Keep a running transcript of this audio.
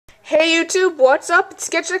Hey YouTube, what's up? It's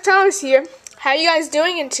SketchTechThomas here. How you guys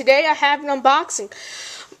doing? And today I have an unboxing.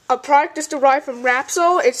 A product is derived from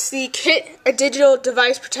Wrapsol. It's the kit, a digital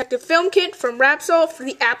device protective film kit from Wrapsol for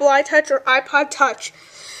the Apple iTouch or iPod Touch.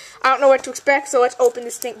 I don't know what to expect, so let's open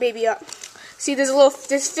this thing baby up. See, there's a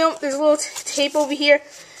little tape over here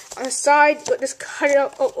on the side, but just cut it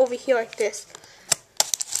out over here like this.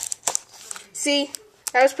 See,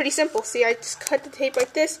 that was pretty simple. See, I just cut the tape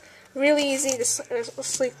like this. Really easy, this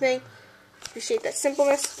sleek thing. Appreciate that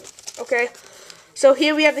simpleness. Okay, so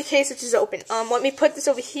here we have the case, which is open. Let me put this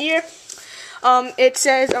over here. It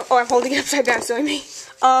says, oh, I'm holding it upside down, silly me.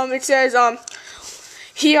 It says,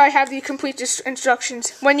 here I have the complete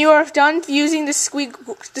instructions. When you are done using the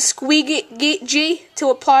squeegee to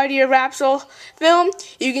apply to your Wrapsol film,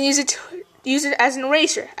 you can use it as an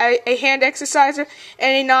eraser, a hand exerciser,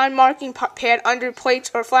 and a non-marking pad under plates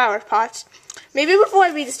or flower pots. Maybe before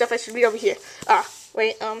I read the stuff, I should read over here.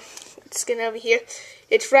 Let's get over here.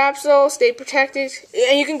 It's Wrapsol, stay protected.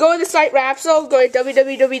 And you can go to the site Wrapsol, go to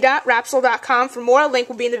www.wrapsol.com for more. Link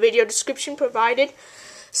will be in the video description provided.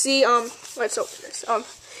 See, let's open this.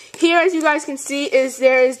 Here, as you guys can see, this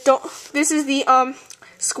is the,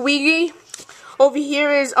 squeegee. Over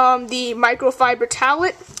here is, the microfiber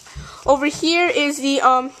towelette. Over here is the,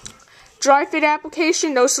 dry fit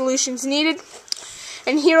application, no solutions needed.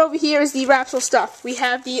 And here over here is the Wrapsol stuff. We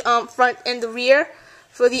have the front and the rear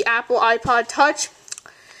for the Apple iPod Touch.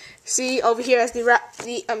 See, over here is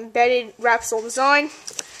the embedded Wrapsol design.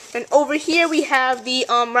 And over here we have the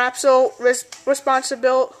Wrapsol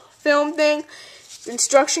responsible film thing,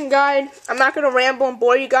 instruction guide. I'm not going to ramble and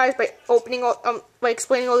bore you guys by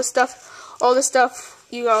explaining all this stuff. All this stuff,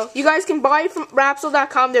 you guys can buy it from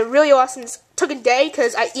Wrapsol.com. They're really awesome. It took a day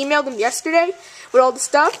because I emailed them yesterday with all the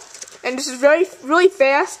stuff. And this is really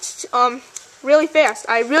fast, really fast.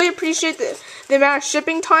 I really appreciate the amount of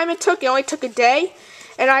shipping time it took. It only took a day.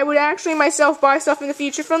 And I would actually myself buy stuff in the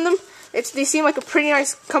future from them. They seem like a pretty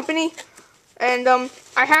nice company. And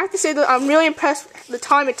I have to say that I'm really impressed with the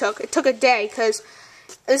time it took. It took a day because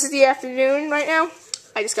this is the afternoon right now.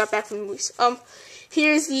 I just got back from the movies.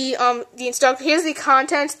 Here's the instruction. Here's the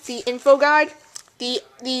contents, the info guide, the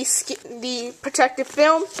protective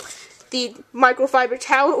film, the microfiber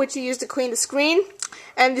towel, which you use to clean the screen,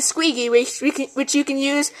 and the squeegee, which you can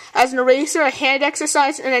use as an eraser, a hand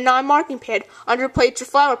exerciser, and a non-marking pad under plates or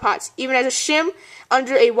flower pots, even as a shim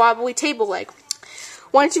under a wobbly table leg.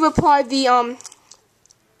 Once you've applied the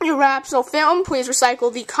your Wrapsol film, please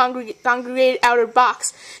recycle the congregated outer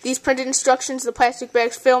box. These printed instructions, the plastic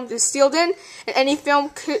bags film is sealed in, and any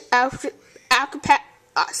film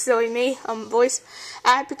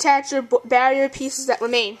attach or barrier pieces that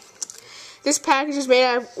remain. This package is made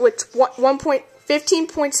out with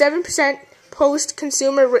 15.7%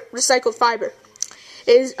 post-consumer recycled fiber.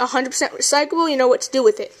 It is 100% recyclable. You know what to do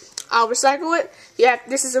with it. I'll recycle it. Yeah,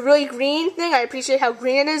 this is a really green thing. I appreciate how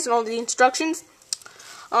green it is and all the instructions.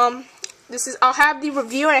 I'll have the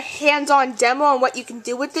review and a hands-on demo on what you can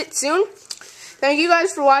do with it soon. Thank you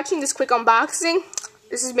guys for watching this quick unboxing.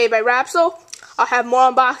 This is made by Wrapsol. I'll have more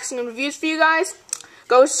unboxing and reviews for you guys.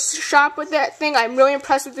 Go shop with that thing. I'm really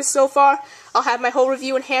impressed with this so far. I'll have my whole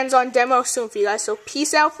review and hands-on demo soon for you guys. So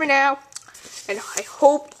peace out for now, and I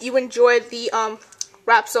hope you enjoyed the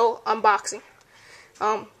Wrapsol unboxing.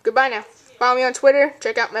 Goodbye now. Follow me on Twitter.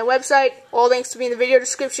 Check out my website. All links will be in the video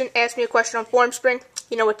description. Ask me a question on Forum Spring.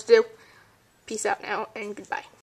 You know what to do. Peace out now, and goodbye.